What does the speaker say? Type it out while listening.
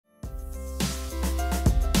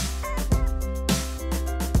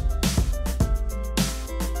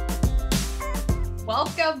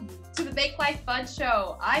Welcome to the Make Life Fun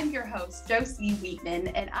Show. I'm your host, Josie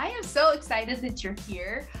Wheatman, and I am so excited that you're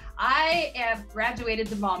here. I have graduated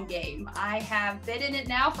the mom game. I have been in it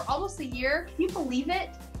now for almost a year. Can you believe it?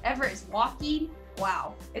 Everett is walking.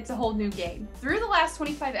 Wow, it's a whole new game. Through the last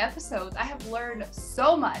 25 episodes, I have learned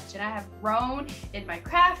so much and I have grown in my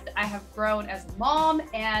craft. I have grown as a mom,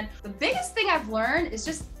 and the biggest thing I've learned is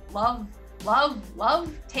just love,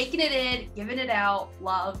 taking it in, giving it out,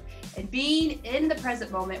 love, and being in the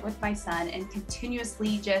present moment with my son and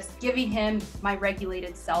continuously just giving him my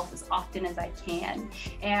regulated self as often as I can.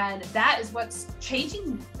 And that is what's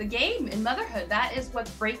changing the game in motherhood. That is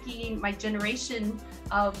what's breaking my generation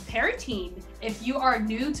of parenting. If you are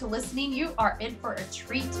new to listening, you are in for a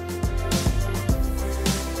treat.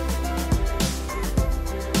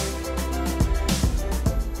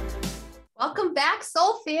 Welcome back,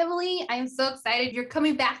 Soul Family. I am so excited you're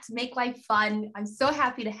coming back to Make Life Fun. I'm so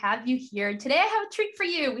happy to have you here. Today, I have a treat for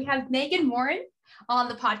you. We have Moran on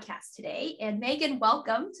the podcast today. And Megan,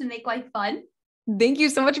 welcome to Make Life Fun. Thank you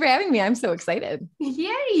so much for having me. I'm so excited.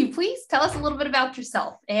 Yay. Please tell us a little bit about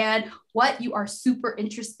yourself and what you are super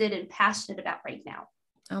interested and passionate about right now.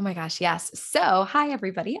 Oh my gosh. Yes. So hi,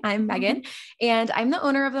 everybody. I'm Megan and I'm the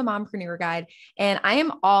owner of the Mompreneur Guide. And I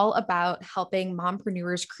am all about helping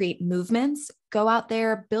mompreneurs create movements, go out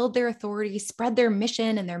there, build their authority, spread their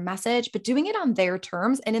mission and their message, but doing it on their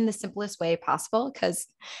terms and in the simplest way possible. Because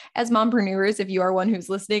as mompreneurs, if you are one who's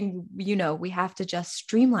listening, you know, we have to just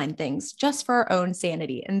streamline things just for our own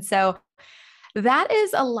sanity. And so that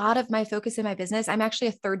is a lot of my focus in my business. I'm actually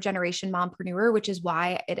a third generation mompreneur, which is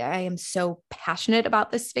why I am so passionate about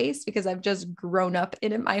this space, because I've just grown up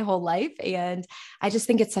in it my whole life. And I just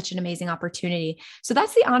think it's such an amazing opportunity. So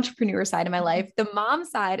that's the entrepreneur side of my life. The mom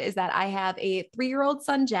side is that I have a 3-year-old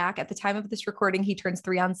son, Jack. At the time of this recording, he turns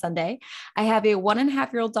 3 on Sunday. I have a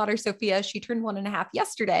 1.5-year-old daughter, Sophia. She turned 1.5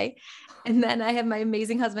 yesterday. And then I have my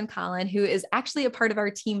amazing husband, Colin, who is actually a part of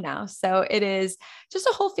our team now. So it is just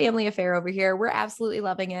a whole family affair over here. We're absolutely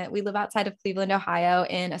loving it. We live outside of Cleveland, Ohio,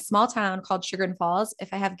 in a small town called Sugar Falls.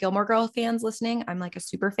 If I have Gilmore Girl fans listening, I'm like a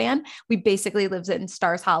super fan. We basically live in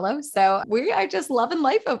Stars Hollow. So we are just loving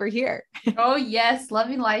life over here. Oh yes.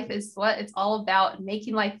 Loving life is what it's all about,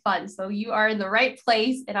 making life fun. So you are in the right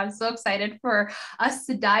place. And I'm so excited for us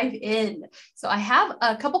to dive in. So I have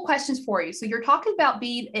a couple questions for you. So you're talking about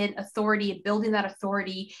being in authority and building that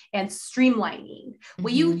authority and streamlining.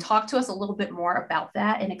 Will you talk to us a little bit more about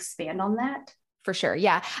that and expand on that? For sure.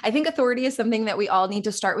 Yeah. I think authority is something that we all need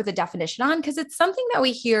to start with a definition on, because it's something that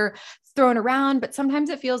we hear thrown around, but sometimes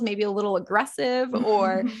it feels maybe a little aggressive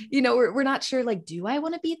or, you know, we're not sure, like, do I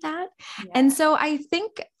want to be that? Yeah. And so I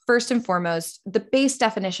think first and foremost, the base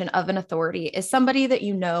definition of an authority is somebody that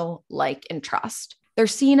you know, like, and trust. They're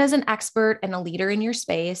seen as an expert and a leader in your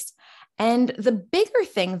space. And the bigger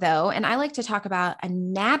thing though, and I like to talk about a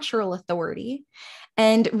natural authority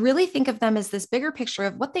and really think of them as this bigger picture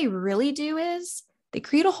of what they really do is they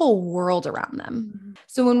create a whole world around them. Mm-hmm.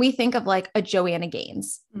 So when we think of like a Joanna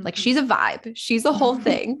Gaines, like she's a vibe, she's a whole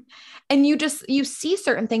thing. And you see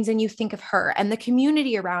certain things and you think of her, and the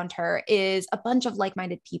community around her is a bunch of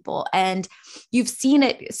like-minded people. And you've seen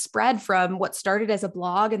it spread from what started as a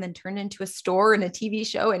blog and then turned into a store and a TV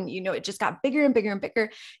show. And, you know, it just got bigger and bigger and bigger.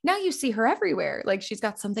 Now you see her everywhere. Like she's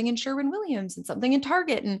got something in Sherwin-Williams and something in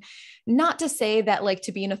Target. And not to say that like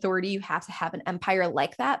to be an authority, you have to have an empire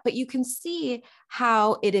like that, but you can see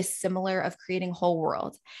how it is similar of creating whole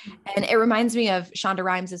world. And it reminds me of Shonda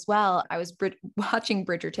Rhimes as well. I was watching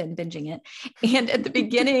Bridgerton, binging it. And at the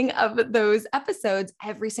beginning of those episodes,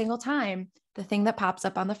 every single time, the thing that pops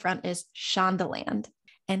up on the front is Shondaland.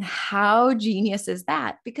 And how genius is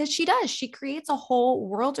that? Because she creates a whole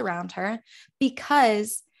world around her,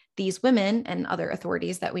 because these women and other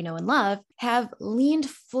authorities that we know and love have leaned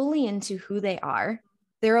fully into who they are.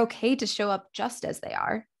 They're okay to show up just as they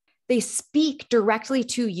are. They speak directly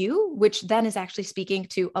to you, which then is actually speaking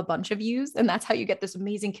to a bunch of yous. And that's how you get this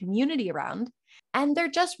amazing community around. And they're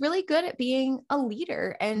just really good at being a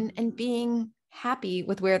leader and being happy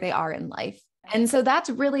with where they are in life. And so that's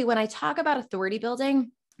really, when I talk about authority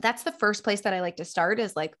building, that's the first place that I like to start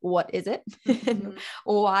is like, what is it?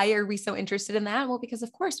 Why are we so interested in that? Well, because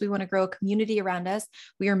of course we want to grow a community around us.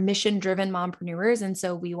 We are mission-driven mompreneurs. And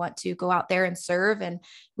so we want to go out there and serve, and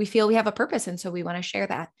we feel we have a purpose. And so we want to share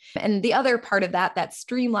that. And the other part of that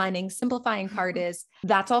streamlining, simplifying part is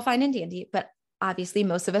that's all fine and dandy, but obviously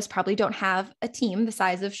most of us probably don't have a team the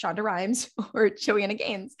size of Shonda Rhimes or Joanna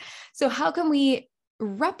Gaines. So how can we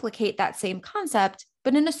replicate that same concept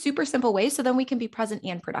but in a super simple way. So then we can be present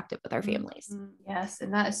and productive with our families. Yes.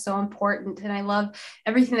 And that is so important. And I love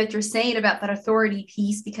everything that you're saying about that authority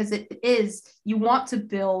piece, because it is, you want to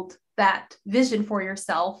build that vision for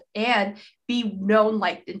yourself and be known,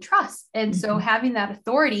 liked, and trust. And so having that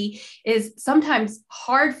authority is sometimes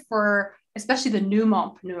hard for, especially the new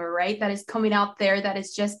mompreneur, right? That is coming out there, that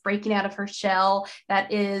is just breaking out of her shell,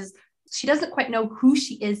 she doesn't quite know who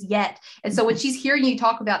she is yet. And so when she's hearing you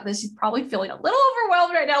talk about this, she's probably feeling a little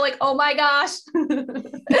overwhelmed right now, like, oh my gosh.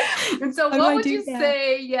 And so what would you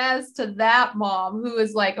say, yes, to that mom who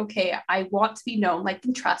is like, okay, I want to be known, liked,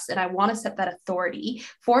 and trusted. I want to set that authority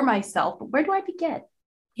for myself, but where do I begin?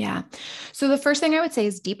 Yeah. So the first thing I would say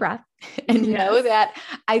is deep breath and know that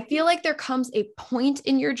I feel like there comes a point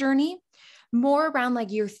in your journey more around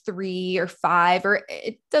like year 3 or 5, or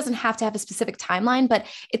it doesn't have to have a specific timeline, but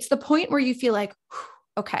it's the point where you feel like,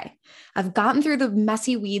 okay, I've gotten through the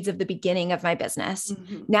messy weeds of the beginning of my business.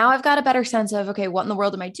 Now I've got a better sense of, okay, what in the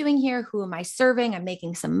world am I doing here? Who am I serving? I'm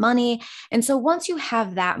making some money. And so once you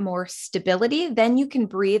have that more stability, then you can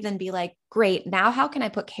breathe and be like, great, now how can I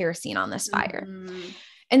put kerosene on this fire?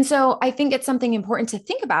 And so I think it's something important to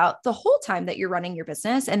think about the whole time that you're running your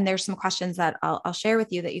business. And there's some questions that I'll share with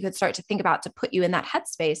you that you could start to think about to put you in that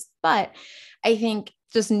headspace. But I think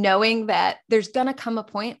just knowing that there's going to come a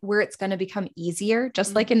point where it's going to become easier,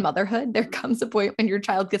 just like in motherhood, there comes a point when your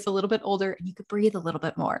child gets a little bit older and you could breathe a little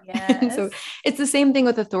bit more. And so it's the same thing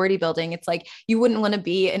with authority building. It's like, you wouldn't want to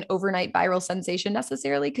be an overnight viral sensation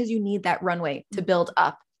necessarily, because you need that runway to build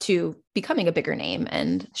up to becoming a bigger name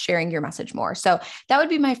and sharing your message more. So that would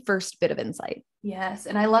be my first bit of insight. Yes.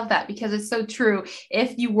 And I love that, because it's so true.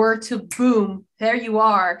 If you were to boom, there you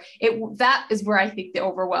are, that is where I think the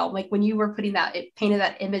overwhelm, like when you were putting that, it painted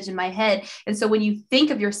that image in my head. And so when you think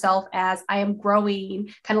of yourself as, I am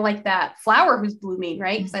growing, kind of like that flower who's blooming,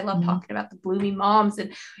 right? Because I love talking about the blooming moms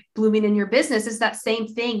and blooming in your business. It's that same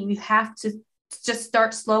thing. You have to just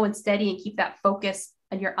start slow and steady and keep that focus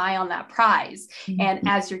and your eye on that prize. And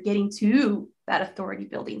as you're getting to that authority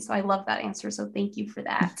building. So I love that answer. So thank you for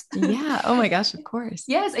that. Yeah. Oh my gosh, of course.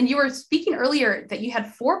 Yes. And you were speaking earlier that you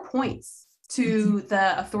had 4 points to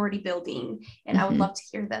the authority building, and I would love to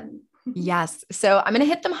hear them. Yes. So I'm going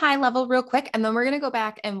to hit them high level real quick, and then we're going to go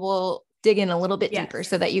back and we'll dig in a little bit deeper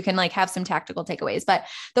so that you can like have some tactical takeaways. But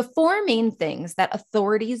the 4 main things that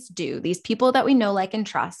authorities do, these people that we know, like, and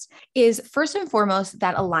trust, is first and foremost,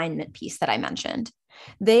 that alignment piece that I mentioned.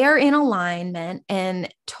 They are in alignment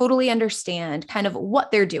and totally understand kind of what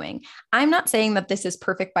they're doing. I'm not saying that this is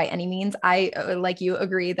perfect by any means. I, like you,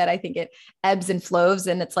 agree that I think it ebbs and flows,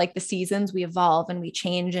 and it's like the seasons, we evolve and we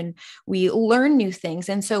change and we learn new things.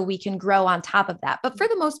 And so we can grow on top of that. But for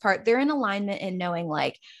the most part, they're in alignment and knowing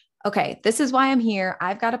like, okay, this is why I'm here.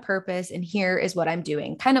 I've got a purpose and here is what I'm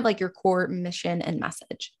doing, kind of like your core mission and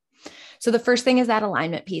message. So the first thing is that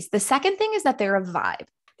alignment piece. The second thing is that they're a vibe.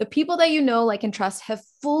 The people that you know, like, and trust have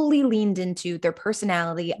fully leaned into their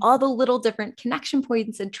personality, all the little different connection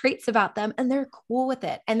points and traits about them, and they're cool with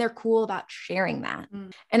it. And they're cool about sharing that.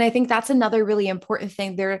 And I think that's another really important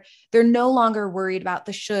thing. They're no longer worried about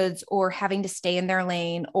the shoulds or having to stay in their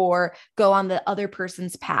lane or go on the other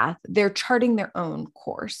person's path. They're charting their own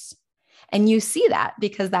course. And you see that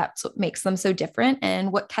because that's what makes them so different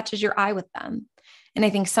and what catches your eye with them. And I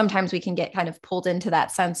think sometimes we can get kind of pulled into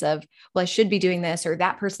that sense of, well, I should be doing this or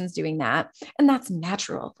that person's doing that. And that's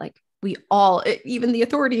natural. Like we all, even the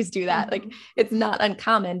authorities do that. Like it's not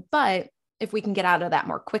uncommon, but if we can get out of that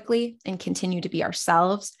more quickly and continue to be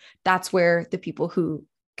ourselves, that's where the people who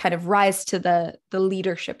kind of rise to the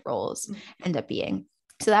leadership roles end up being.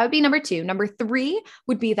 So that would be number 2. Number 3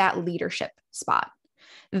 would be that leadership spot.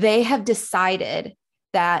 They have decided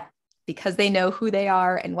that because they know who they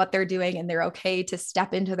are and what they're doing, and they're okay to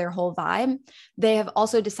step into their whole vibe, they have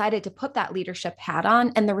also decided to put that leadership hat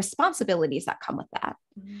on and the responsibilities that come with that.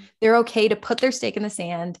 They're okay to put their stake in the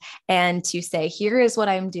sand and to say, here is what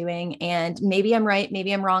I'm doing. And maybe I'm right,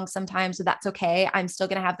 maybe I'm wrong sometimes, so that's okay. I'm still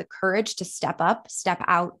going to have the courage to step up, step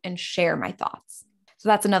out, and share my thoughts. So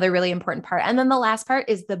that's another really important part. And then the last part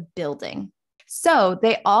is the building. So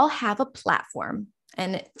they all have a platform.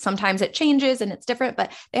 And sometimes it changes and it's different,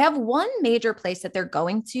 but they have one major place that they're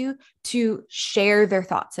going to share their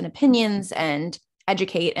thoughts and opinions and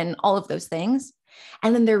educate and all of those things.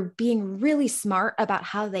 And then they're being really smart about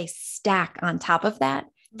how they stack on top of that.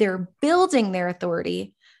 They're building their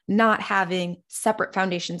authority not having separate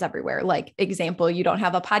foundations everywhere. Like example, you don't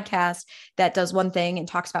have a podcast that does one thing and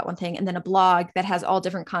talks about one thing, and then a blog that has all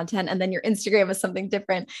different content, and then your Instagram is something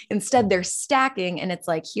different. Instead, they're stacking, and it's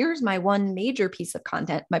like, here's my one major piece of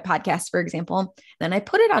content, my podcast, for example. Then I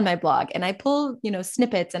put it on my blog and I pull,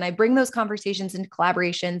 snippets, and I bring those conversations into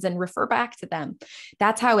collaborations and refer back to them.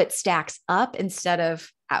 That's how it stacks up instead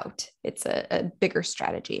of out. It's a bigger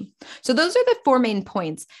strategy. So those are the 4 main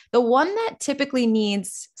points. The one that typically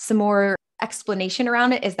needs some more explanation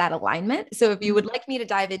around it is that alignment. So if you would like me to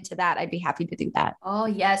dive into that, I'd be happy to do that. Oh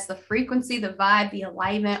yes. The frequency, the vibe, the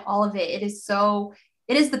alignment, all of it. It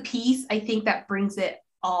is the piece, I think, that brings it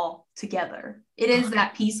all together. It is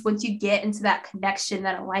that piece once you get into that connection,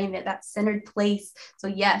 that alignment, that centered place. So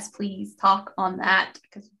yes, please talk on that.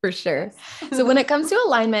 For sure. So when it comes to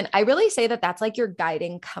alignment, I really say that that's like your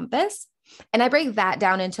guiding compass. And I break that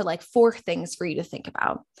down into like 4 things for you to think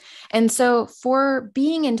about. And so for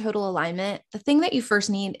being in total alignment, the thing that you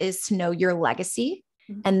first need is to know your legacy,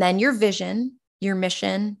 and then your vision, your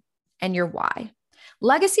mission, and your why.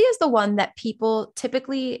 Legacy is the one that people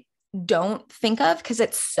typically don't think of because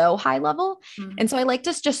it's so high level. And so I like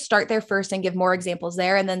to just start there first and give more examples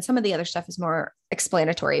there. And then some of the other stuff is more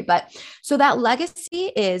explanatory. But so that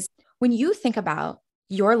legacy is when you think about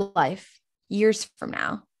your life years from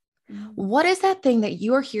now, what is that thing that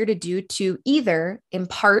you are here to do to either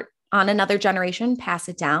impart on another generation, pass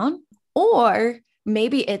it down, or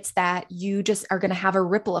maybe it's that you just are going to have a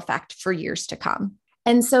ripple effect for years to come.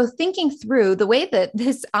 And so thinking through the way that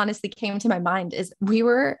this honestly came to my mind is we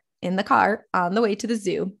were in the car on the way to the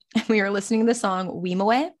zoo, and we were listening to the song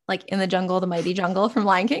Weemawa, like In the Jungle, the Mighty Jungle from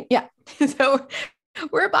Lion King. Yeah. So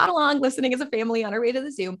we're about along listening as a family on our way to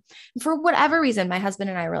the zoo. And for whatever reason, my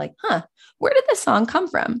husband and I were like, where did this song come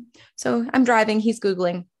from? So I'm driving, he's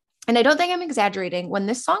Googling, and I don't think I'm exaggerating. When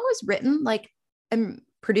this song was written, and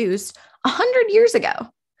produced 100 years ago,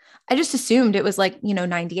 I just assumed it was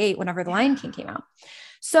 98, whenever the Lion King came out.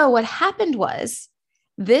 So what happened was,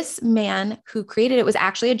 this man who created it was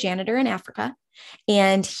actually a janitor in Africa,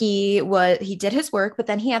 and he did his work, but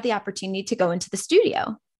then he had the opportunity to go into the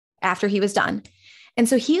studio after he was done. And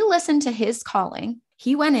so he listened to his calling.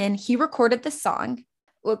 He went in, he recorded the song.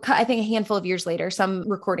 Well, I think a handful of years later, some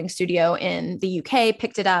recording studio in the UK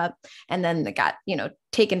picked it up, and then it got,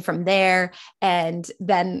 taken from there. And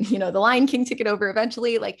then, the Lion King took it over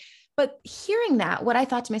eventually. But hearing that, what I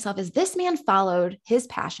thought to myself is this man followed his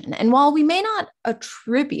passion. And while we may not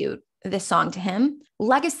attribute this song to him,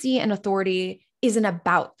 legacy and authority isn't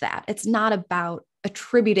about that. It's not about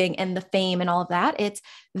attributing and the fame and all of that. It's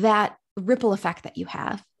that ripple effect that you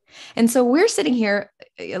have. And so we're sitting here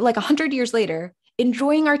 100 years later,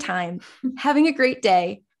 enjoying our time, having a great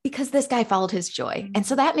day because this guy followed his joy. And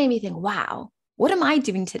so that made me think, wow, what am I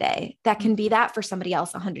doing today that can be that for somebody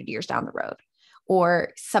else 100 years down the road? Or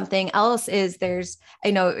something else is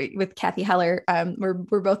I know with Kathy Heller,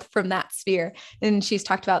 we're both from that sphere, and she's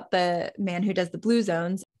talked about the man who does the blue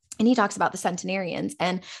zones, and he talks about the centenarians.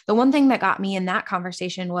 And the one thing that got me in that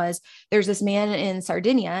conversation was there's this man in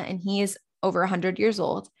Sardinia, and he is over 100 years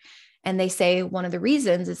old. And they say one of the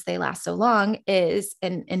reasons is they last so long is,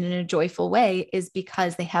 and in a joyful way, is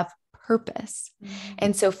because they have purpose.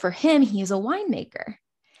 And so for him, he's a winemaker.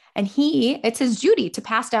 And it's his duty to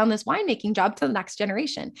pass down this winemaking job to the next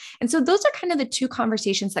generation. And so those are kind of the 2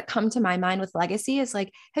 conversations that come to my mind with legacy is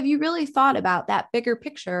have you really thought about that bigger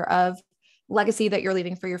picture of legacy that you're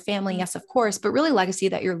leaving for your family? Yes, of course, but really legacy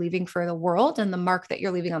that you're leaving for the world and the mark that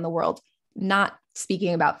you're leaving on the world, not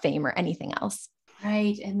speaking about fame or anything else.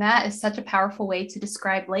 Right. And that is such a powerful way to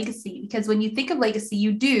describe legacy, because when you think of legacy,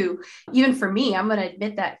 you do, even for me, I'm going to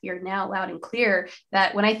admit that here now loud and clear,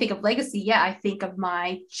 that when I think of legacy, I think of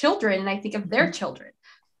my children and I think of their children.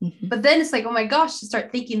 But then it's oh my gosh, to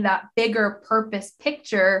start thinking that bigger purpose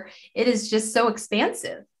picture, it is just so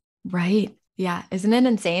expansive. Right. Yeah. Isn't it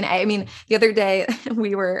insane? I mean, the other day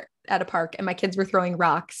we were at a park and my kids were throwing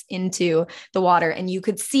rocks into the water and you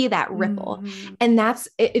could see that ripple. And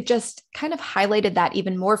it just kind of highlighted that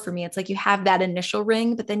even more for me. It's you have that initial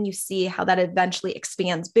ring, but then you see how that eventually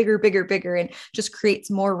expands bigger, bigger, bigger, and just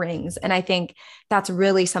creates more rings. And I think that's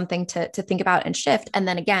really something to think about and shift. And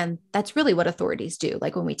then again, that's really what authorities do.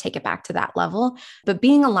 When we take it back to that level, but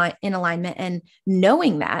being in alignment and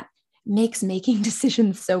knowing that makes making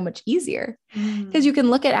decisions so much easier, because you can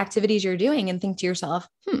look at activities you're doing and think to yourself,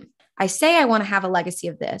 I say I want to have a legacy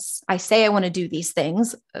of this. I say I want to do these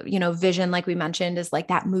things. Vision, like we mentioned, is like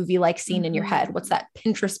that movie like scene in your head. What's that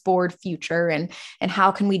Pinterest board future? And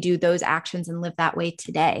how can we do those actions and live that way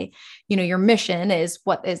today? Your mission is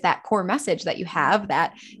what is that core message that you have,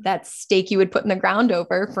 that stake you would put in the ground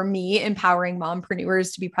over. For me, empowering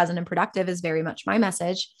mompreneurs to be present and productive is very much my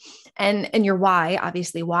message. And your why,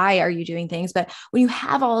 obviously, why are you doing things? But when you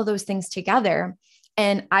have all of those things together,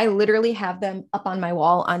 and I literally have them up on my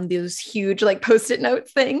wall on those huge like Post-it note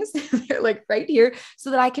things. They're like right here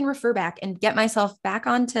so that I can refer back and get myself back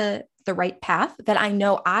onto the right path that I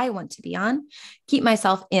know I want to be on, keep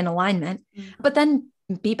myself in alignment, but then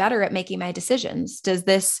be better at making my decisions. Does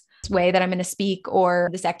this way that I'm going to speak or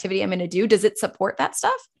this activity I'm going to do, does it support that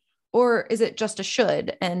stuff? Or is it just a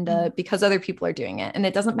should? And because other people are doing it and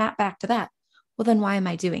it doesn't map back to that. Well, then why am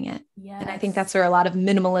I doing it? Yes. And I think that's where a lot of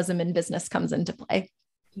minimalism in business comes into play.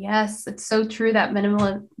 Yes, it's so true that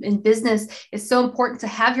minimalism in business is so important to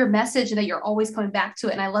have your message and that you're always coming back to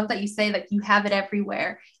it. And I love that you say that you have it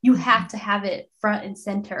everywhere. You have to have it front and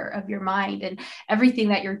center of your mind and everything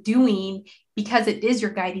that you're doing, because it is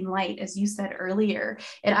your guiding light, as you said earlier.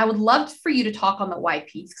 And I would love for you to talk on the why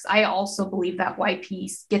piece, because I also believe that why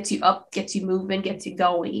piece gets you up, gets you moving, gets you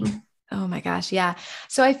going. Oh my gosh. Yeah.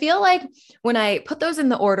 So I feel like when I put those in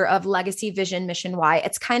the order of legacy, vision, mission, why,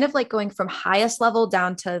 it's kind of like going from highest level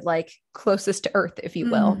down to like closest to earth, if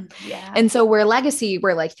you will. Yeah. And so where legacy,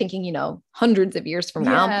 we're like thinking, hundreds of years from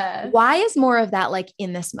now, why is more of that like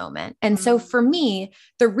in this moment? And so for me,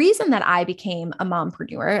 the reason that I became a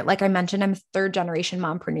mompreneur, like I mentioned, I'm a third generation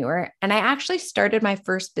mompreneur, and I actually started my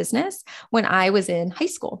first business when I was in high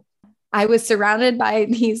school. I was surrounded by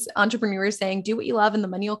these entrepreneurs saying, do what you love and the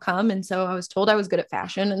money will come. And so I was told I was good at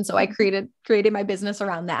fashion. And so I created my business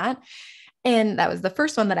around that. And that was the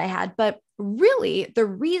first one that I had. But really the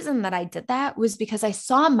reason that I did that was because I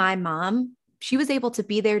saw my mom. She was able to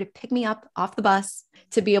be there to pick me up off the bus,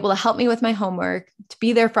 to be able to help me with my homework, to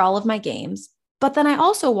be there for all of my games. But then I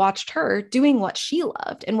also watched her doing what she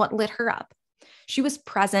loved and what lit her up. She was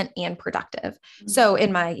present and productive. So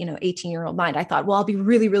in my, 18-year-old mind, I thought, well, I'll be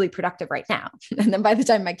really, really productive right now. And then by the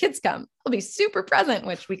time my kids come, I'll be super present,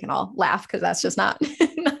 which we can all laugh because that's just not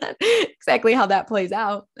exactly how that plays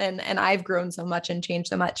out. And I've grown so much and changed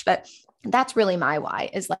so much, but that's really my why,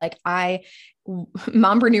 is like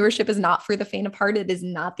mompreneurship is not for the faint of heart. It is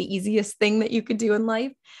not the easiest thing that you could do in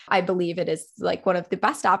life. I believe it is like one of the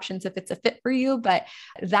best options if it's a fit for you, but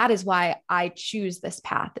that is why I choose this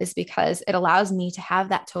path, is because it allows me to have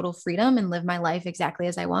that total freedom and live my life exactly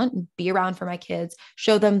as I want and be around for my kids,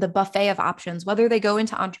 show them the buffet of options, whether they go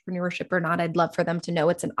into entrepreneurship or not. I'd love for them to know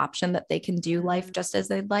it's an option, that they can do life just as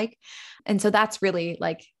they'd like. And so that's really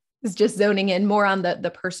like, is just zoning in more on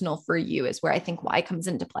the personal for you is where I think why comes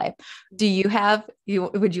into play.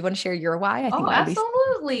 Would you want to share your why? I think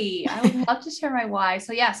absolutely. I would love to share my why.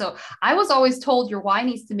 So I was always told your why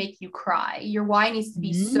needs to make you cry. Your why needs to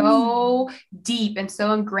be so deep and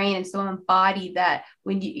so ingrained and so embodied that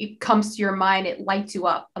when it comes to your mind, it lights you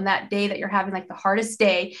up on that day that you're having like the hardest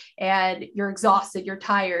day and you're exhausted, you're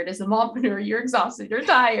tired. As a mompreneur, you're exhausted, you're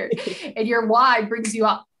tired, and your why brings you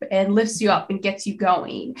up and lifts you up and gets you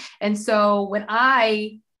going. And so when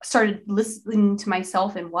I started listening to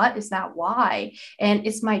myself and what is that why? And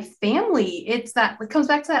it's my family. It comes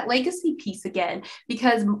back to that legacy piece again,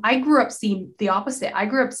 because I grew up seeing the opposite. I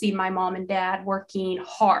grew up seeing my mom and dad working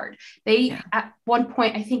hard. At one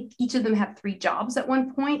point, I think each of them had 3 jobs at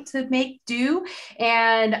one point to make do.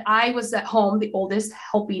 And I was at home, the oldest,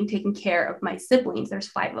 taking care of my siblings. There's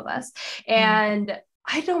 5 of us. And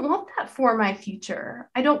I don't want that for my future.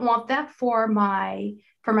 I don't want that for my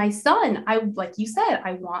son. Like you said,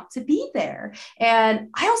 I want to be there. And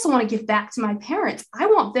I also want to give back to my parents. I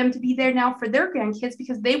want them to be there now for their grandkids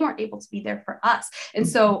because they weren't able to be there for us. And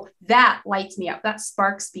so that lights me up, that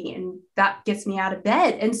sparks me, and that gets me out of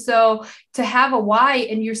bed. And so to have a why,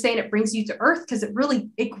 and you're saying it brings you to earth because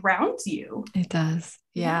it grounds you. It does.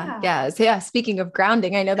 Yeah. Speaking of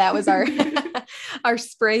grounding, I know that was our, our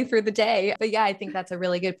spray for the day, but I think that's a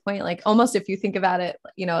really good point. Like almost if you think about it,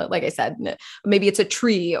 like I said, maybe it's a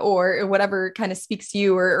tree or whatever kind of speaks to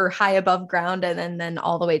you or high above ground. And then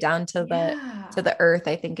all the way down to the earth.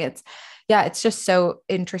 I think it's just so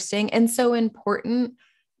interesting and so important,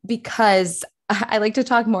 because I like to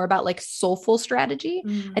talk more about like soulful strategy.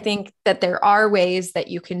 I think that there are ways that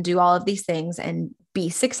you can do all of these things and be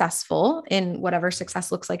successful in whatever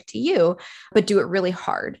success looks like to you, but do it really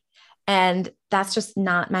hard. And that's just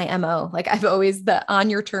not my MO. Like I've always, the on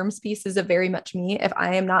your terms piece is a very much me. If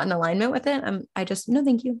I am not in alignment with it, I just, no,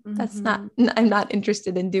 thank you. That's not, I'm not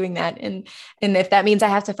interested in doing that. And if that means I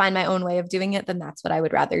have to find my own way of doing it, then that's what I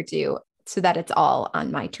would rather do, so that it's all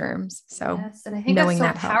on my terms. So yes, and I think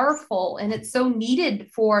that's so powerful, and it's so needed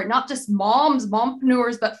for not just moms,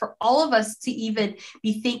 mompreneurs, but for all of us to even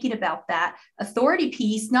be thinking about that authority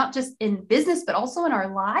piece, not just in business, but also in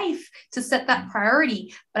our life, to set that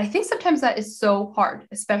priority. But I think sometimes that is so hard,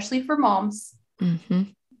 especially for moms. Mm-hmm.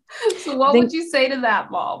 So what would you say to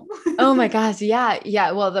that, Mom? Oh my gosh. Yeah.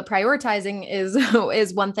 Yeah. Well, the prioritizing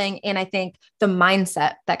is one thing. And I think the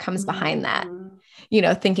mindset that comes behind that,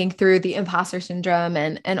 thinking through the imposter syndrome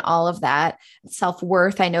and all of that.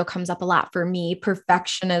 Self-worth, I know, comes up a lot for me.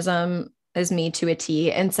 Perfectionism is me to a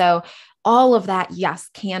T. And so all of that, yes,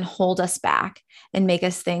 can hold us back and make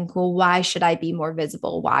us think, well, why should I be more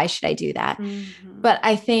visible? Why should I do that? But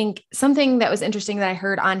I think something that was interesting that I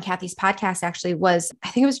heard on Kathy's podcast actually was, I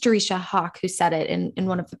think it was Jerisha Hawk who said it in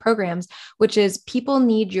one of the programs, which is people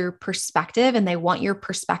need your perspective and they want your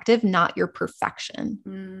perspective, not your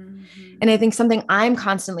perfection. And I think something I'm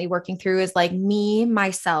constantly working through is like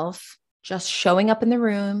myself, just showing up in the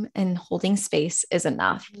room and holding space is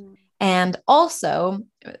enough. And also,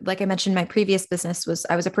 like I mentioned, my previous business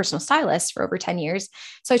I was a personal stylist for over 10 years.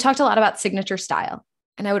 So I talked a lot about signature style.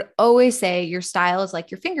 And I would always say your style is like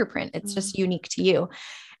your fingerprint. It's just unique to you.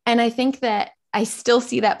 And I think that I still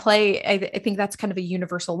see that play. I think that's kind of a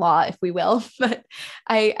universal law, if we will, but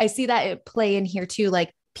I see that at play in here too.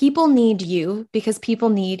 Like people need you because people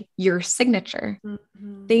need your signature.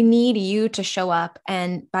 They need you to show up.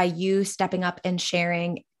 And by you stepping up and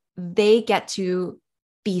sharing, they get to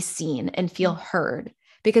be seen and feel heard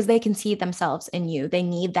because they can see themselves in you. They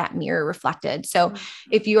need that mirror reflected. So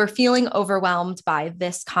if you are feeling overwhelmed by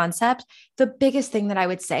this concept, the biggest thing that I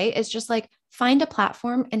would say is just like find a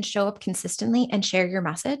platform and show up consistently and share your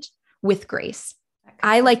message with grace.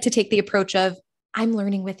 I like to take the approach of I'm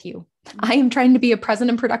learning with you. I am trying to be a present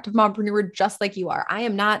and productive mompreneur just like you are. I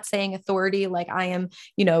am not saying authority like I am,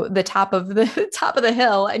 the top of the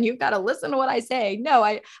hill and you've got to listen to what I say. No,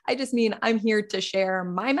 I just mean I'm here to share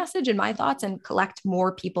my message and my thoughts and collect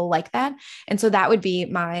more people like that. And so that would be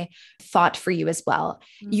my thought for you as well.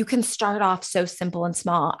 You can start off so simple and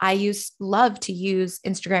small. I love to use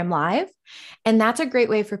Instagram Live. And that's a great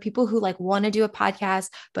way for people who like want to do a podcast,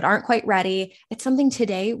 but aren't quite ready. It's something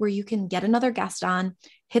today where you can get another guest on,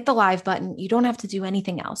 hit the live button. You don't have to do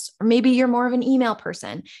anything else. Or maybe you're more of an email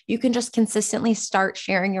person. You can just consistently start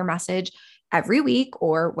sharing your message every week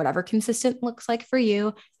or whatever consistent looks like for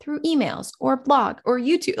you through emails or blog or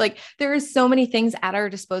YouTube. Like there is so many things at our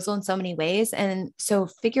disposal in so many ways. And so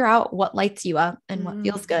figure out what lights you up and what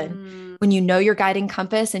feels good. When you know your guiding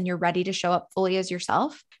compass and you're ready to show up fully as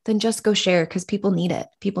yourself, then just go share because people need it.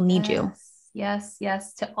 People need you. Yes,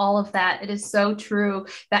 to all of that. It is so true.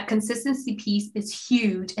 That consistency piece is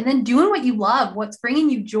huge. And then doing what you love, what's bringing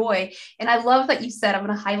you joy. And I love that you said, I'm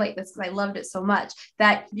going to highlight this because I loved it so much,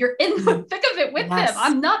 that you're in the thick of it with them.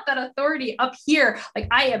 I'm not that authority up here. Like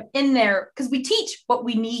I am in there because we teach what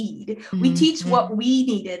we need. We teach what we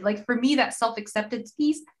needed. Like for me, that self-acceptance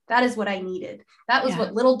piece, that is what I needed. That was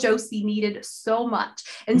what little Josie needed so much.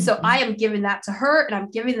 And so I am giving that to her and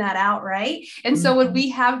I'm giving that out. Right. And so when we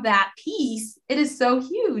have that piece, it is so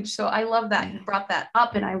huge. So I love that you brought that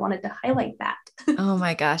up and I wanted to highlight that. Oh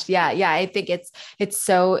my gosh. Yeah. I think it's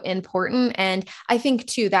so important. And I think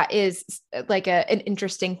too, that is like an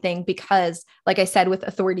interesting thing because like I said, with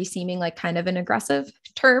authority seeming like kind of an aggressive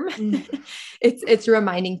term, it's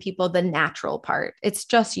reminding people the natural part. It's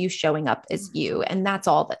just you showing up as you, and that's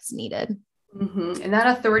all that's needed. And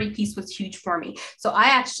that authority piece was huge for me. So I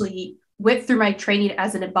actually went through my training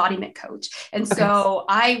as an embodiment coach. And so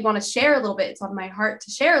I want to share a little bit, it's on my heart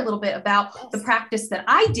to share a little bit about the practice that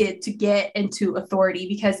I did to get into authority,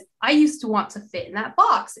 because I used to want to fit in that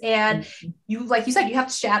box. And you, like you said, you have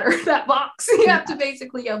to shatter that box. You have to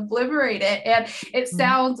basically obliterate it. And it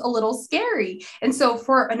sounds a little scary. And so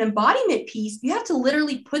for an embodiment piece, you have to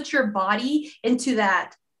literally put your body into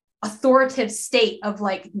that authoritative state of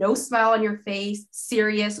like no smile on your face,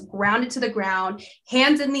 serious, grounded to the ground,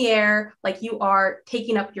 hands in the air, like you are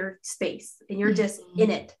taking up your space and you're just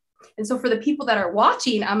in it. And so for the people that are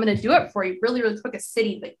watching, I'm going to do it for you really, really quick, a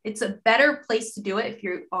sitting, but it's a better place to do it if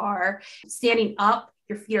you are standing up,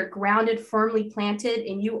 your feet are grounded, firmly planted,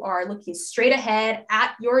 and you are looking straight ahead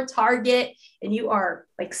at your target and you are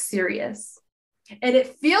like serious. And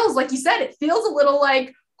it feels, like you said, it feels a little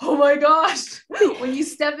like, oh my gosh, when you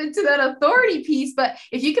step into that authority piece. But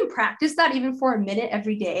if you can practice that even for a minute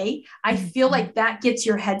every day, I feel like that gets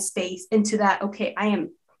your headspace into that, okay, I am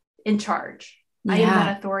in charge. Yeah. I am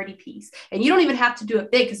that authority piece. And you don't even have to do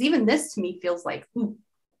it big, because even this to me feels like, ooh,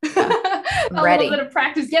 a ready. little bit of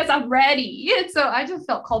practice. Yes, I'm ready. And so I just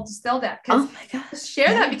felt called to still that, because oh my gosh, share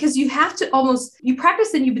that, because you have to you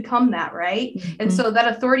practice and you become that, right? Mm-hmm. And so that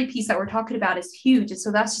authority piece that we're talking about is huge. And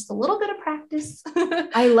so that's just a little bit of practice.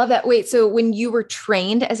 I love that. Wait, so when you were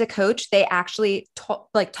trained as a coach, they actually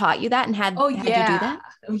taught you that and had you do that?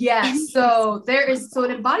 Yes. So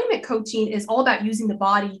an embodiment coaching is all about using the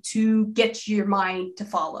body to get your mind to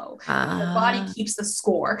follow. The body keeps the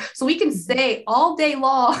score. So we can say all day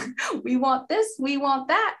long, we want this, we want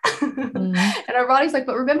that. And our body's like,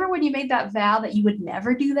 but remember when you made that vow that you would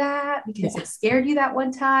never do that because it scared you that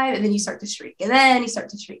one time? And then you start to shrink, and then you start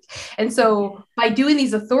to shrink. And so by doing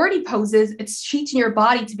these authority poses, it's teaching your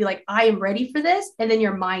body to be like, I am ready for this. And then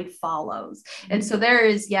your mind follows. And so there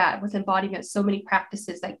is, with embodiment, so many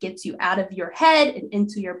practices that gets you out of your head and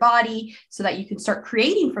into your body so that you can start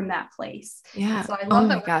creating from that place. Yeah. So I love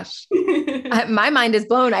that. Gosh. My mind is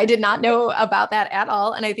blown. I did not know about that at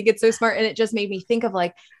all. And I think it's so smart. And it just made me think of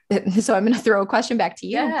so I'm going to throw a question back to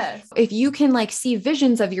you. Yes. If you can see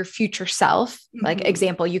visions of your future self,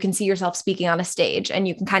 example, you can see yourself speaking on a stage and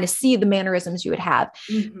you can kind of see the mannerisms you would have.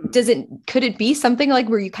 Could it be something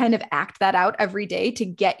where you kind of act that out every day to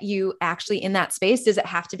get you actually in that space? Does it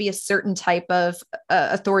have to be a certain type of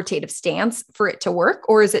authoritative stance for it to work?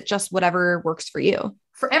 Or is it just whatever works for you?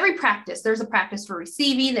 For every practice, there's a practice for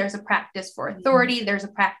receiving, there's a practice for authority, there's a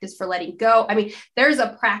practice for letting go. I mean, there's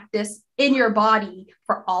a practice in your body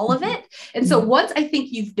for all of it. And so once I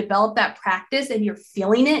think you've developed that practice and you're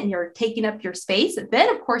feeling it and you're taking up your space,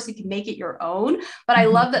 then of course you can make it your own. But I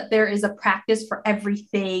love that there is a practice for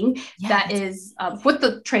everything that is with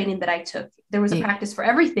the training that I took. There was a practice for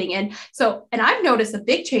everything. And I've noticed a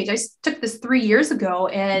big change. I took this 3 years ago,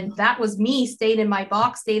 and that was me staying in my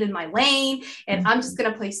box, staying in my lane. And I'm just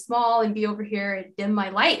going to play small and be over here and dim my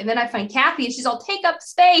light. And then I find Kathy and she's all, take up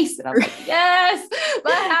space. And I'm like, yes,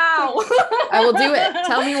 but how? I will do it.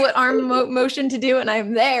 Tell me what arm motion to do. And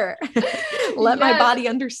I'm there. Let my body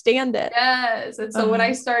understand it. Yes. And so when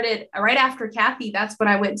I started right after Kathy, that's when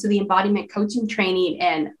I went to the embodiment coaching training,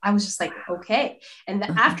 and I was just like, okay. And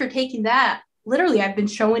after taking that, literally, I've been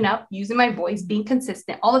showing up, using my voice, being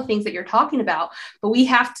consistent, all the things that you're talking about. But we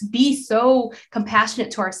have to be so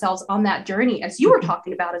compassionate to ourselves on that journey, as you were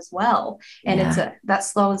talking about as well. And it's that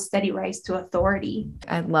slow and steady rise to authority.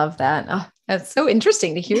 I love that. Oh, that's so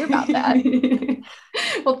interesting to hear about that.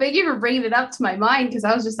 Well, thank you for bringing it up to my mind, because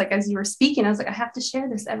I was just like, as you were speaking, I was like, I have to share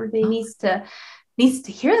this. Everybody needs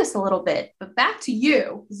to hear this a little bit. But back to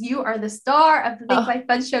you, because you are the star of the Think Life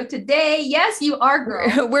Fun show today. Yes, you are,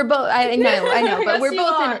 girl. We're both, I know, but yes, we're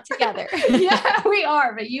both in it together. Yeah, we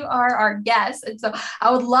are, but you are our guest. And so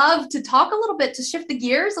I would love to talk a little bit, to shift the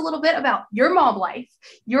gears a little bit about your mom life,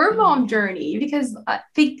 your mom journey, because I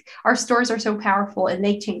think our stories are so powerful and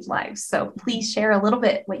they change lives. So please share a little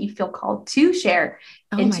bit what you feel called to share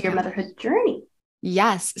into your motherhood journey.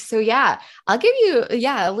 Yes. So I'll give you,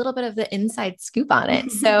 a little bit of the inside scoop on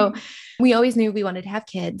it. So we always knew we wanted to have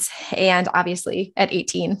kids. And obviously at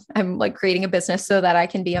 18, I'm creating a business so that I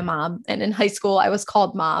can be a mom. And in high school, I was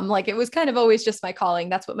called mom. It was kind of always just my calling.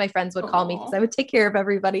 That's what my friends would call me, because I would take care of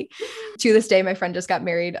everybody. To this day, my friend just got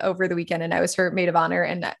married over the weekend and I was her maid of honor.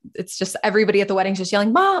 And it's just everybody at the wedding's just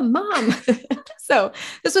yelling, mom, mom. So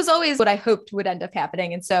this was always what I hoped would end up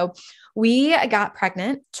happening. And so we got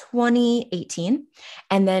pregnant 2018,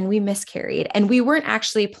 and then we miscarried, and we weren't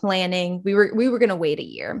actually planning. We were going to wait a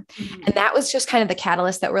year. And that was just kind of the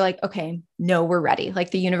catalyst that we're like, okay, no, we're ready.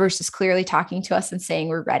 The universe is clearly talking to us and saying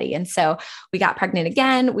we're ready. And so we got pregnant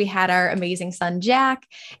again. We had our amazing son, Jack,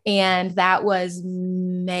 and that was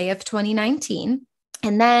May of 2019.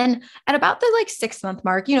 And then at about the 6-month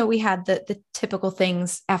mark, we had the typical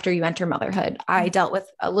things after you enter motherhood. I dealt with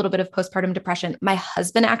a little bit of postpartum depression. My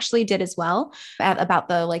husband actually did as well at about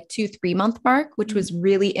the 2-3 month mark, which was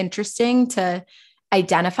really interesting to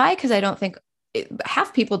identify, because I don't think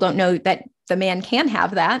half people don't know that the man can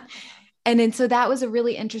have that. And then, so that was a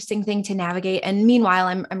really interesting thing to navigate. And meanwhile,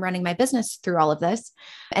 I'm running my business through all of this.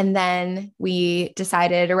 And then we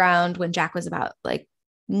decided around when Jack was about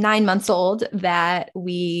 9 months old that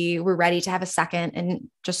we were ready to have a second, and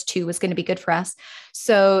just 2 was going to be good for us.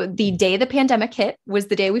 So the day the pandemic hit was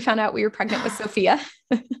the day we found out we were pregnant with Sophia.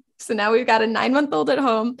 So now we've got a 9-month-old at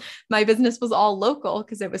home. My business was all local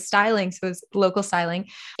because it was styling. So it was local styling.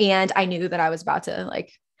 And I knew that I was about to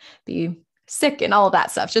be sick and all of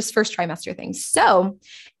that stuff, just first trimester things. So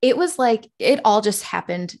it was it all just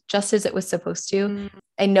happened just as it was supposed to.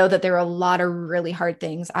 I know that there were a lot of really hard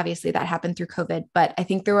things, obviously, that happened through COVID, but I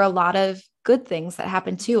think there were a lot of good things that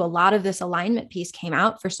happened too. A lot of this alignment piece came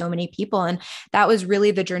out for so many people. And that was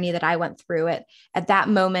really the journey that I went through. At that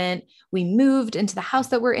moment, we moved into the house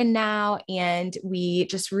that we're in now, and we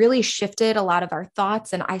just really shifted a lot of our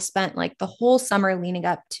thoughts. And I spent like the whole summer leading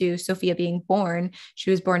up to Sophia being born.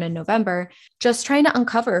 She was born in November, just trying to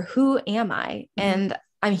uncover, who am I? And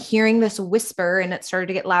I'm hearing this whisper, and it started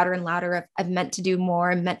to get louder and louder. I've meant to do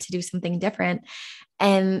more. I'm meant to do something different.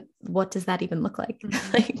 And what does that even look like?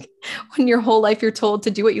 Like when your whole life you're told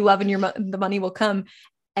to do what you love and the money will come,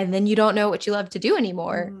 and then you don't know what you love to do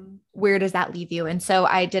anymore. Where does that leave you? And so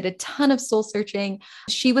I did a ton of soul searching.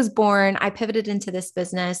 She was born. I pivoted into this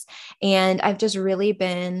business, and I've just really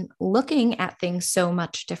been looking at things so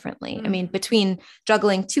much differently. I mean, between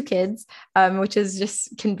juggling 2 kids, which is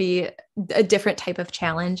just can be a different type of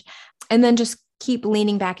challenge, and then just keep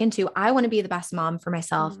leaning back into, I want to be the best mom for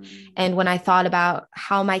myself. And when I thought about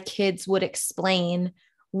how my kids would explain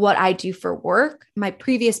what I do for work, my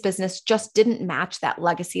previous business just didn't match that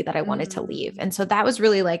legacy that I wanted to leave. And so that was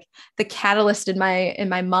really like the catalyst in my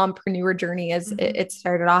mompreneur journey, as it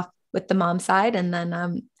started off with the mom side, and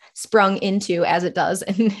then sprung into, as it does,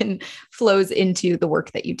 and flows into the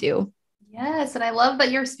work that you do. Yes. And I love that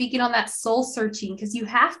you're speaking on that soul searching, because you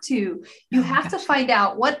have to find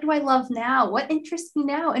out, what do I love now? What interests me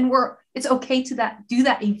now? And it's okay to do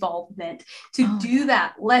that evolvement, do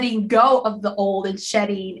that letting go of the old and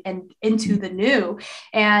shedding and into the new.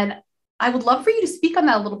 And I would love for you to speak on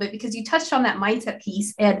that a little bit, because you touched on that mindset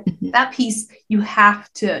piece, and that piece you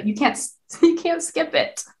can't skip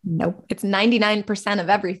it. Nope. It's 99% of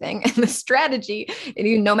everything. And the strategy,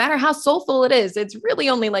 no matter how soulful it is, it's really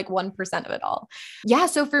only like 1% of it all. Yeah.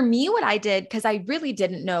 So for me, what I did, because I really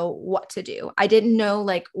didn't know what to do. I didn't know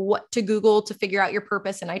like what to Google to figure out your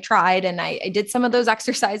purpose. And I tried, and I did some of those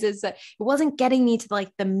exercises that it wasn't getting me to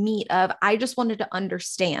like the meat of, I just wanted to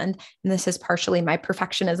understand. And this is partially my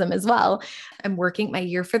perfectionism as well. I'm working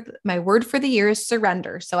my word for the year is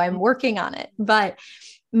surrender. So I'm working on it. But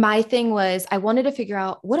my thing was, I wanted to figure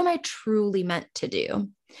out, what am I truly meant to do?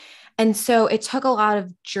 And so it took a lot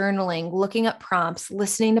of journaling, looking up prompts,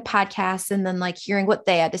 listening to podcasts, and then like hearing what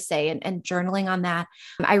they had to say and journaling on that.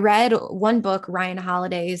 I read one book, Ryan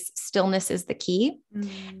Holiday's Stillness is the Key.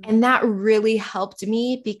 And that really helped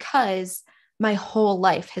me, because my whole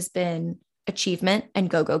life has been achievement and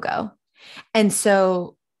go, go, go. And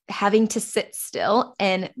so having to sit still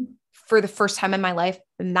and, for the first time in my life,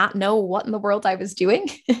 not know what in the world I was doing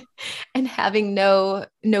and having no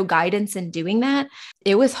guidance in doing that,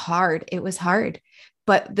 it was hard.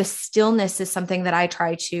 But the stillness is something that I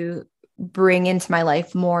try to bring into my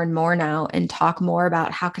life more and more now, and talk more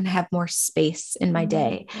about, how can I have more space in my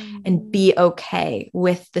day and be okay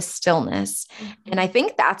with the stillness. And I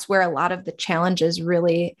think that's where a lot of the challenges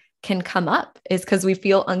really can come up, is because we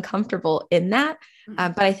feel uncomfortable in that.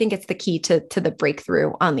 But I think it's the key to the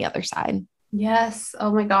breakthrough on the other side. Yes.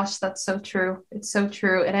 Oh my gosh, that's so true. It's so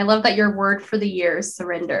true. And I love that your word for the year is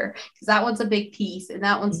surrender, because that one's a big piece, and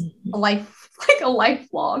that one's a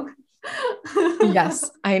lifelong. Yes,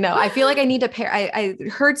 I know. I feel like I need to pair. I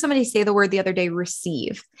heard somebody say the word the other day,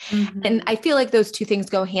 receive. And I feel like those two things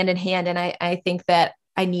go hand in hand. And I think that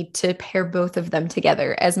I need to pair both of them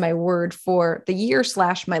together as my word for the year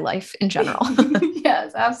 / my life in general.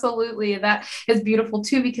 Yes, absolutely. And that is beautiful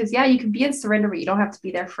too, because you can be in surrender, but you don't have to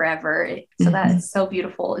be there forever. So that is so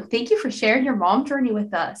beautiful. And thank you for sharing your mom journey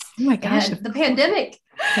with us. Oh my gosh. And the pandemic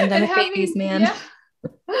babies, man. Yeah.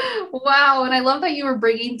 Wow. And I love that you were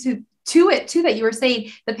bringing to it too, that you were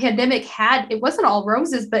saying the pandemic it wasn't all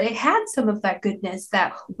roses, but it had some of that goodness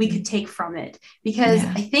that we could take from it, because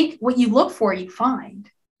I think what you look for, you find.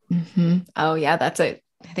 Oh yeah.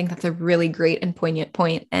 I think that's a really great and poignant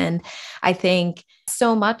point. And I think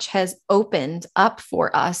so much has opened up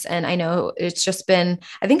for us. And I know it's just been,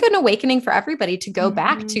 I think, an awakening for everybody to go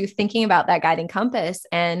back to thinking about that guiding compass,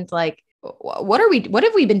 and like, what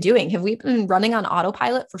have we been doing? Have we been running on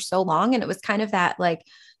autopilot for so long? And it was kind of that like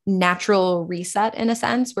natural reset, in a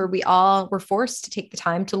sense, where we all were forced to take the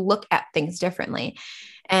time to look at things differently.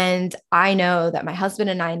 And I know that my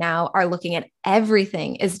husband and I now are looking at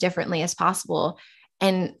everything as differently as possible,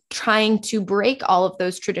 and trying to break all of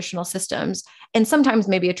those traditional systems. And sometimes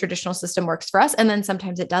maybe a traditional system works for us, and then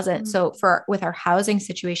sometimes it doesn't. So with our housing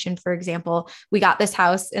situation, for example, we got this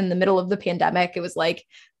house in the middle of the pandemic. It was like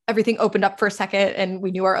everything opened up for a second, and we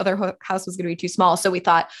knew our other house was going to be too small. So we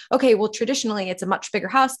thought, okay, well, traditionally it's a much bigger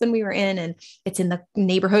house than we were in, and it's in the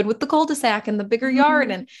neighborhood with the cul-de-sac and the bigger yard.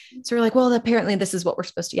 And so we're like, well, apparently this is what we're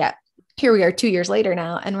supposed to get. Here we are 2 years later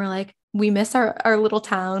now, and we're like, we miss our little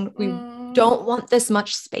town. don't want this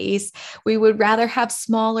much space. We would rather have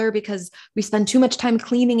smaller because we spend too much time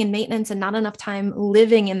cleaning and maintenance and not enough time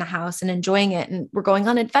living in the house and enjoying it. And we're going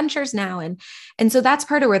on adventures now. And so that's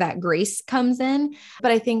part of where that grace comes in.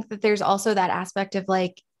 But I think that there's also that aspect of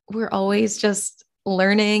like, we're always just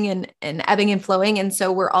learning and ebbing and flowing. And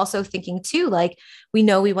so we're also thinking too, like, we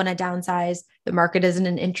know we want to downsize. The market is in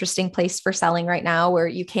an interesting place for selling right now where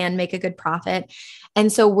you can make a good profit.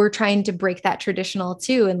 And so we're trying to break that traditional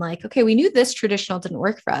too. And like, okay, we knew this traditional didn't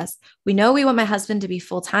work for us. We know we want my husband to be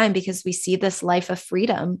full-time because we see this life of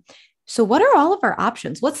freedom. So what are all of our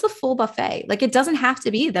options? What's the full buffet? Like, it doesn't have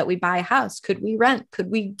to be that we buy a house. Could we rent?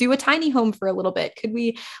 Could we do a tiny home for a little bit? Could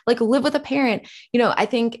we like live with a parent? I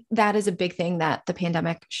think that is a big thing that the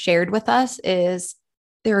pandemic shared with us is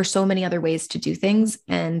there are so many other ways to do things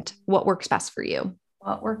and what works best for you.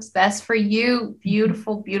 What works best for you?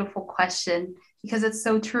 Beautiful, beautiful question. Because it's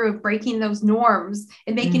so true, breaking those norms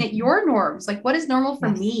and making it your norms. Like, what is normal for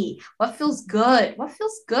me? What feels good? What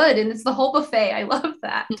feels good? And it's the whole buffet. I love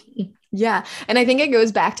that. Yeah. And I think it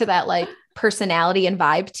goes back to that like personality and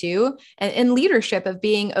vibe too, and leadership of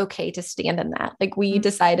being okay to stand in that. Like we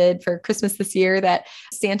decided for Christmas this year that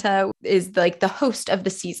Santa is like the host of the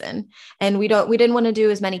season. And we didn't want to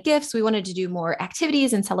do as many gifts. We wanted to do more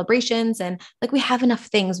activities and celebrations. And like, we have enough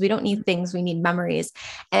things. We don't need things. We need memories.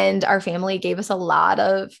 And our family gave us a lot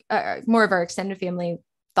of, more of our extended family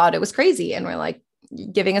thought it was crazy. And we're like,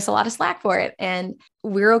 giving us a lot of slack for it. And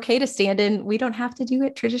we're okay to stand in. We don't have to do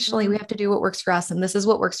it traditionally. We have to do what works for us. And this is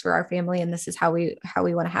what works for our family. And this is how we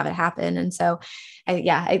want to have it happen. And so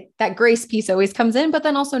that grace piece always comes in, but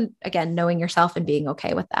then also again, knowing yourself and being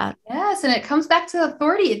okay with that. Yes. And it comes back to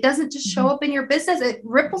authority. It doesn't just show up in your business. It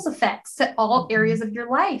ripples effects to all areas of your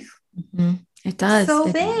life. It does. It's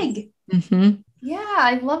so big. Yeah,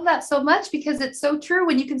 I love that so much because it's so true.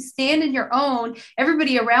 When you can stand in your own,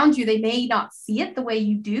 everybody around you, they may not see it the way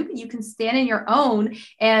you do, but you can stand in your own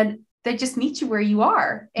and they just meet you where you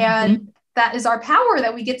are. And that is our power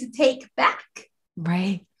that we get to take back.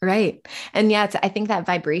 Right. Right. And yeah, I think that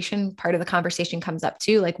vibration part of the conversation comes up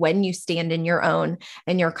too. Like when you stand in your own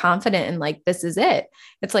and you're confident and like, this is it.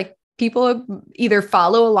 It's like people either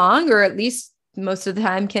follow along or at least most of the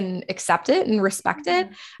time can accept it and respect it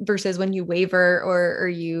versus when you waver or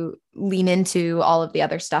you lean into all of the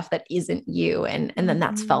other stuff that isn't you. And then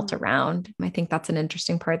that's felt around. I think that's an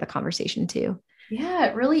interesting part of the conversation too. Yeah,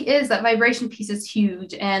 it really is. That vibration piece is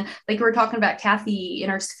huge. And like we were talking about Kathy in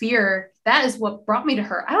our sphere, that is what brought me to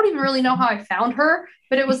her. I don't even really know how I found her,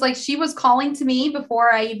 but it was like she was calling to me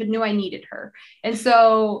before I even knew I needed her. And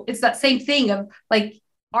so it's that same thing of like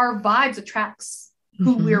our vibes attracts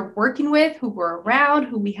who we're working with, who we're around,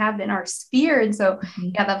 who we have in our sphere. And so,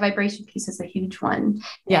 yeah, that vibration piece is a huge one.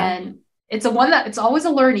 Yeah. And it's it's always a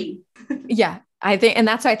learning. Yeah. I think, and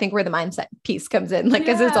that's why I think where the mindset piece comes in, like,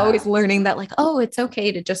 cause it's always learning that like, oh, it's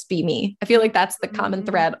okay to just be me. I feel like that's the common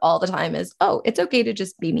thread all the time is, oh, it's okay to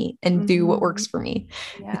just be me and do what works for me.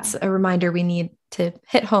 Yeah. It's a reminder we need to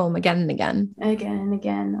hit home again and again. Again and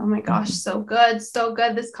again. Oh my gosh. So good. So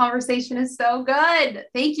good. This conversation is so good.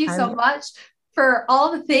 Thank you so much for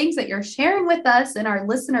all the things that you're sharing with us and our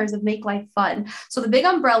listeners of Make Life Fun. So the big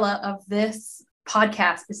umbrella of this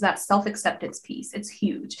podcast is that self-acceptance piece. It's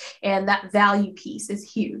huge. And that value piece is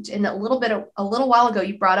huge. And a little while ago,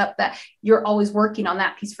 you brought up that you're always working on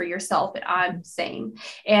that piece for yourself. And I'm saying,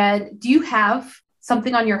 and do you have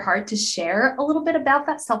something on your heart to share a little bit about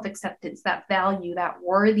that self-acceptance, that value, that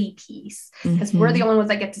worthy piece? Because we're the only ones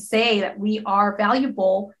that get to say that we are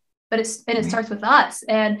valuable, but it starts with us.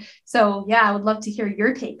 And so, yeah, I would love to hear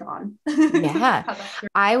your take on. Yeah,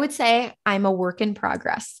 I would say I'm a work in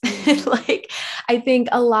progress. Like, I think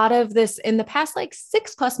a lot of this in the past, like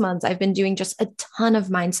 6+ months, I've been doing just a ton of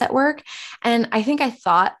mindset work. And I think I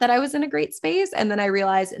thought that I was in a great space. And then I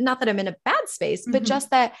realized not that I'm in a bad space, but just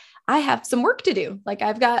that I have some work to do. Like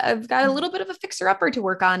I've got a little bit of a fixer upper to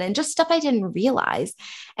work on and just stuff I didn't realize.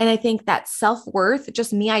 And I think that self-worth,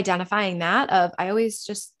 just me identifying that I always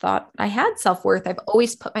just thought I had self-worth. I've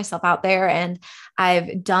always put myself out there and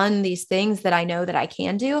I've done these things that I know that I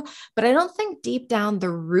can do, but I don't think deep down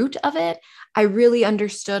the root of it, I really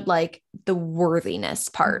understood like the worthiness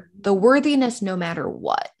part, the worthiness, no matter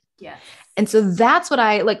what. Yeah. And so that's what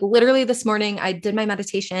I like literally this morning, I did my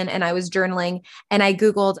meditation and I was journaling and I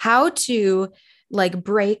Googled how to like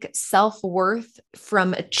break self-worth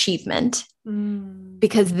from achievement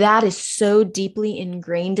because that is so deeply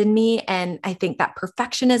ingrained in me. And I think that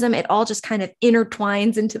perfectionism, it all just kind of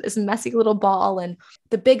intertwines into this messy little ball. And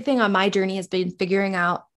the big thing on my journey has been figuring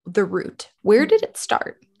out the root. Where did it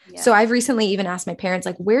start? So I've recently even asked my parents,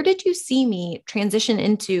 like, where did you see me transition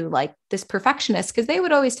into like this perfectionist? Because they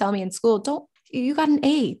would always tell me in school, you got an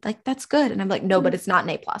A, like, that's good. And I'm like, no, but it's not an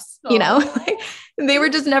A plus, like, they were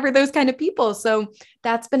just never those kind of people. So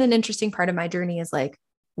that's been an interesting part of my journey, is like,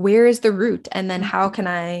 where is the root? And then how can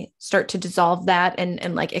I start to dissolve that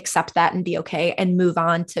and like accept that and be okay and move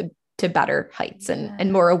on to better heights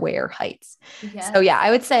and more aware heights. So I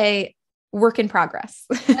would say work in progress.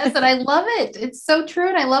 Yes, and I love it. It's so true.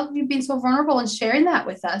 And I love you being so vulnerable and sharing that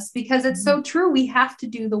with us, because it's so true. We have to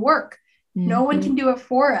do the work. No one can do it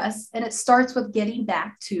for us. And it starts with getting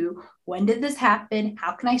back to, when did this happen?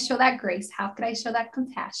 How can I show that grace? How can I show that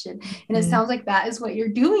compassion? And it sounds like that is what you're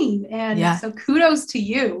doing. And so kudos to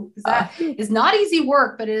you, because that is not easy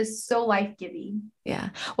work, but it is so life-giving.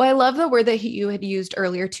 Yeah. Well, I love the word that you had used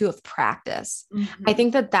earlier too, of practice. I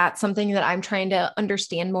think that that's something that I'm trying to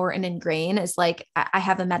understand more and ingrain, is like, I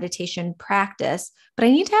have a meditation practice, but I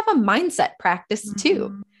need to have a mindset practice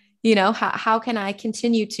too. How can I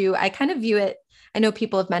continue to, I kind of view it, I know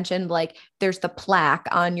people have mentioned like there's the plaque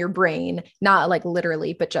on your brain, not like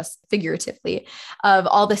literally, but just figuratively, of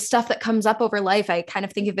all the stuff that comes up over life. I kind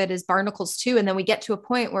of think of it as barnacles too. And then we get to a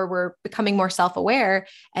point where we're becoming more self-aware.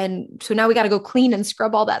 And so now we got to go clean and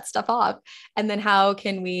scrub all that stuff off. And then how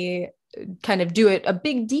can we kind of do it, a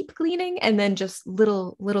big deep cleaning, and then just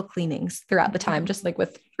little cleanings throughout the time, just like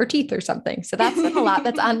with her teeth or something. So that's been a lot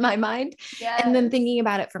that's on my mind. And then thinking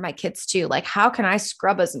about it for my kids too, like, how can I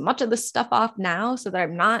scrub as much of this stuff off now so that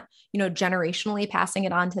I'm not, generationally passing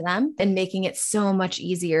it on to them, and making it so much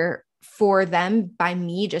easier for them by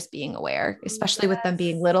me just being aware, especially with them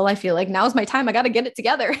being little. I feel like now's my time. I got to get it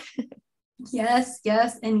together. Yes,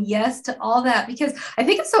 and yes to all that, because I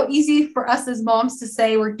think it's so easy for us as moms to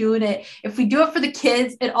say we're doing it. If we do it for the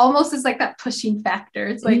kids, it almost is like that pushing factor.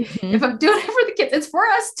 It's like, if I'm doing it for the kids, it's for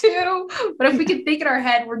us too. But if we can think in our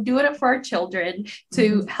head, we're doing it for our children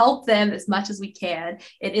to help them as much as we can.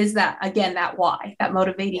 It is that, again, that why, that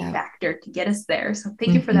motivating factor to get us there. So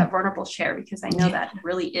thank you for that vulnerable share, because I know that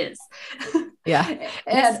really is.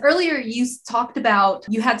 And earlier you talked about,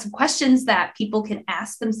 you had some questions that people can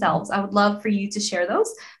ask themselves. I would love for you to share those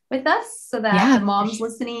with us, so that the moms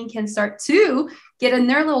listening can start to get in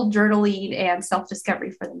their little journaling and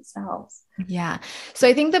self-discovery for themselves. Yeah. So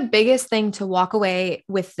I think the biggest thing to walk away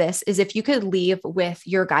with this is if you could leave with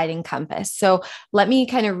your guiding compass. So let me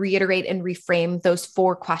kind of reiterate and reframe those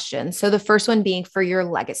 4 questions. So the first one being for your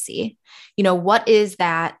legacy. What is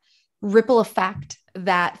that ripple effect,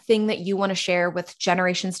 that thing that you want to share with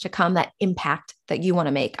generations to come, that impact that you want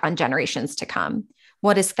to make on generations to come?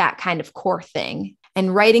 What is that kind of core thing?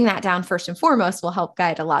 And writing that down first and foremost will help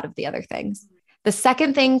guide a lot of the other things. The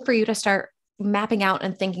second thing for you to start mapping out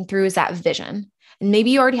and thinking through is that vision. And maybe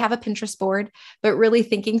you already have a Pinterest board, but really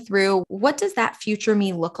thinking through, what does that future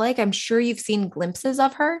me look like? I'm sure you've seen glimpses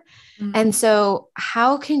of her. And so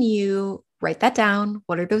how can you write that down?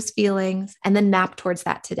 What are those feelings? And then map towards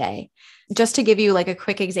that today. Just to give you like a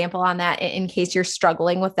quick example on that, in case you're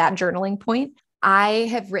struggling with that journaling point, I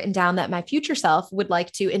have written down that my future self would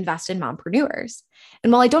like to invest in mompreneurs.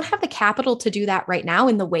 And while I don't have the capital to do that right now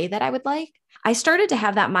in the way that I would like, I started to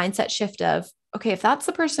have that mindset shift of, okay, if that's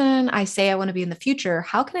the person I say I want to be in the future,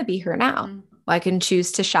 how can I be her now? Well, I can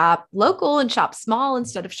choose to shop local and shop small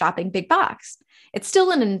instead of shopping big box. It's still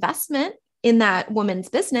an investment in that woman's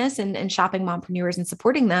business and shopping mompreneurs and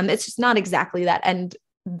supporting them. It's just not exactly that end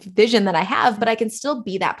vision that I have, but I can still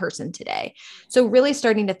be that person today. So really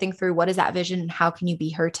starting to think through, what is that vision and how can you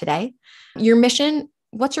be her today? Your mission,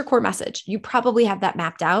 what's your core message? You probably have that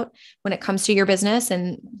mapped out when it comes to your business,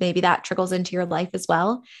 and maybe that trickles into your life as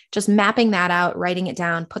well. Just mapping that out, writing it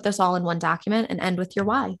down, put this all in one document, and end with your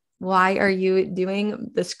why. Why are you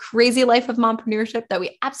doing this crazy life of mompreneurship that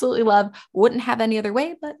we absolutely love, wouldn't have any other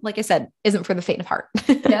way, but like I said, isn't for the faint of heart.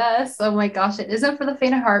 Yes. Oh my gosh. It isn't for the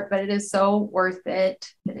faint of heart, but it is so worth it.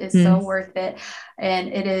 It is so worth it. And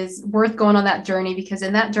it is worth going on that journey, because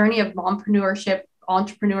in that journey of mompreneurship,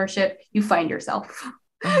 entrepreneurship, you find yourself,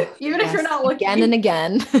 even if you're not looking. Again and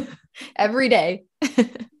again, every day.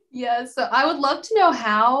 Yeah. So I would love to know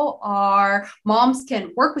how our moms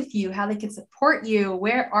can work with you, how they can support you.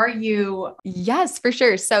 Where are you? Yes, for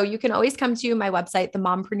sure. So you can always come to my website,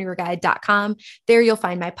 themompreneurguide.com. There you'll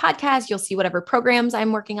find my podcast. You'll see whatever programs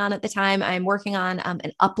I'm working on at the time. I'm working on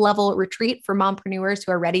an up-level retreat for mompreneurs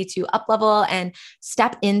who are ready to up-level and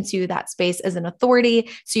step into that space as an authority.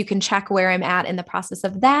 So you can check where I'm at in the process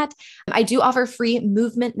of that. I do offer free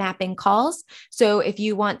movement mapping calls. So if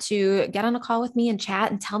you want to get on a call with me and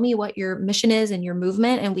chat and tell me what your mission is and your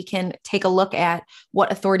movement, and we can take a look at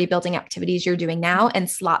what authority building activities you're doing now and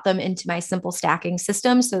slot them into my simple stacking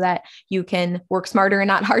system so that you can work smarter and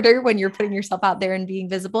not harder when you're putting yourself out there and being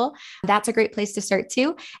visible. That's a great place to start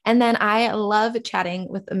too. And then I love chatting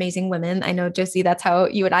with amazing women. I know, Josie, that's how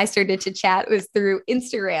you and I started to chat, was through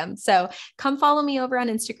Instagram. So come follow me over on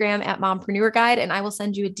Instagram at Mompreneur Guide, and I will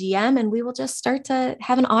send you a DM and we will just start to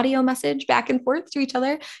have an audio message back and forth to each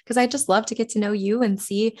other, because I just love to get to know you and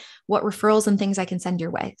see what referrals and things I can send your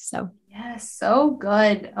way. So yes, so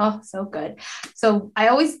good. Oh, so good. So I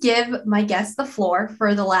always give my guests the floor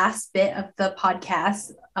for the last bit of the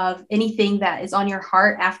podcast of anything that is on your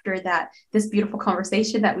heart after this beautiful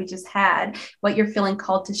conversation that we just had, what you're feeling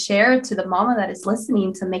called to share to the mama that is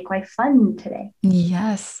listening to make life fun today.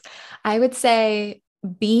 Yes, I would say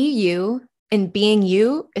be you, and being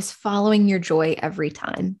you is following your joy every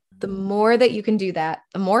time. The more that you can do that,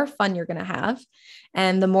 the more fun you're going to have.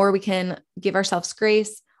 And the more we can give ourselves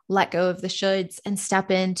grace, let go of the shoulds, and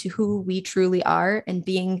step into who we truly are and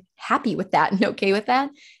being happy with that and okay with that,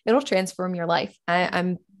 it'll transform your life.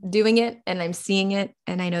 I'm doing it and I'm seeing it.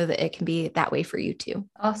 And I know that it can be that way for you too.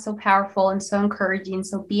 Oh, so powerful and so encouraging.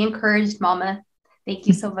 So be encouraged, mama. Thank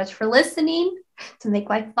you so much for listening to Make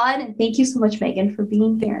Life Fun. And thank you so much, Megan, for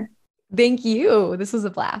being here. Thank you. This was a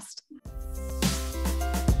blast.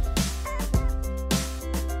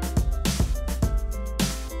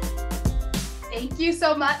 Thank you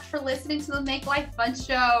so much for listening to the Make Life Fun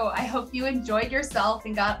show. I hope you enjoyed yourself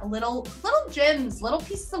and got little gems, little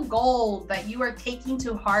pieces of gold that you are taking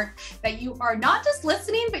to heart, that you are not just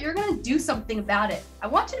listening, but you're going to do something about it. I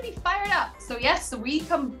want you to be fired up. So yes, so we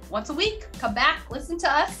come once a week, come back, listen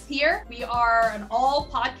to us here. We are on all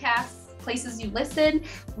podcasts places you listen.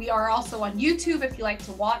 We are also on YouTube if you like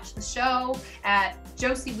to watch the show at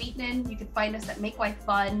Josie Wheatman. You can find us at Make Life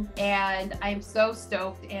Fun. And I am so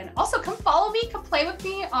stoked. And also come follow me, come play with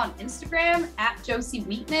me on Instagram at Josie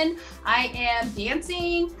Wheatman. I am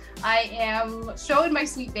dancing. I am showing my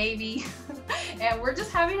sweet baby. And we're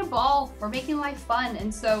just having a ball. We're making life fun.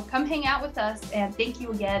 And so come hang out with us. And thank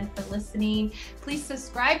you again for listening. Please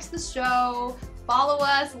subscribe to the show. Follow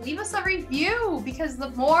us, leave us a review, because the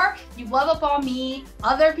more you love up on me,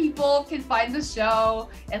 other people can find the show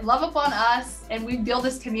and love up on us, and we build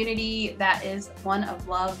this community that is one of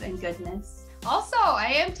love and goodness. Also,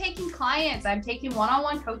 I am taking clients. I'm taking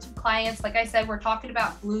one-on-one coaching clients. Like I said, we're talking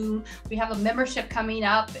about Bloom. We have a membership coming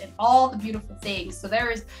up and all the beautiful things. So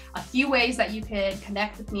there is a few ways that you can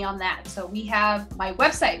connect with me on that. So we have my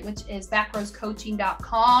website, which is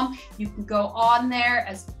backrowscoaching.com. You can go on there,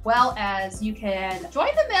 as well as you can join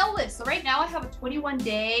the mail list. So right now I have a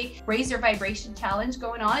 21-day Raise Your Vibration challenge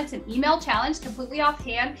going on. It's an email challenge, completely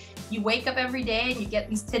offhand. You wake up every day and you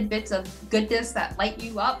get these tidbits of goodness that light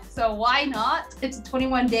you up. So why not? It's a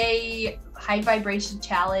 21-day high vibration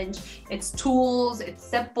challenge. It's tools, it's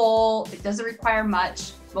simple, it doesn't require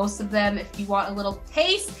much. Most of them, if you want a little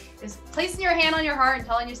taste, is placing your hand on your heart and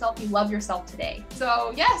telling yourself you love yourself today.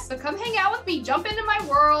 So yes, so come hang out with me, jump into my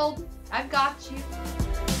world. I've got you.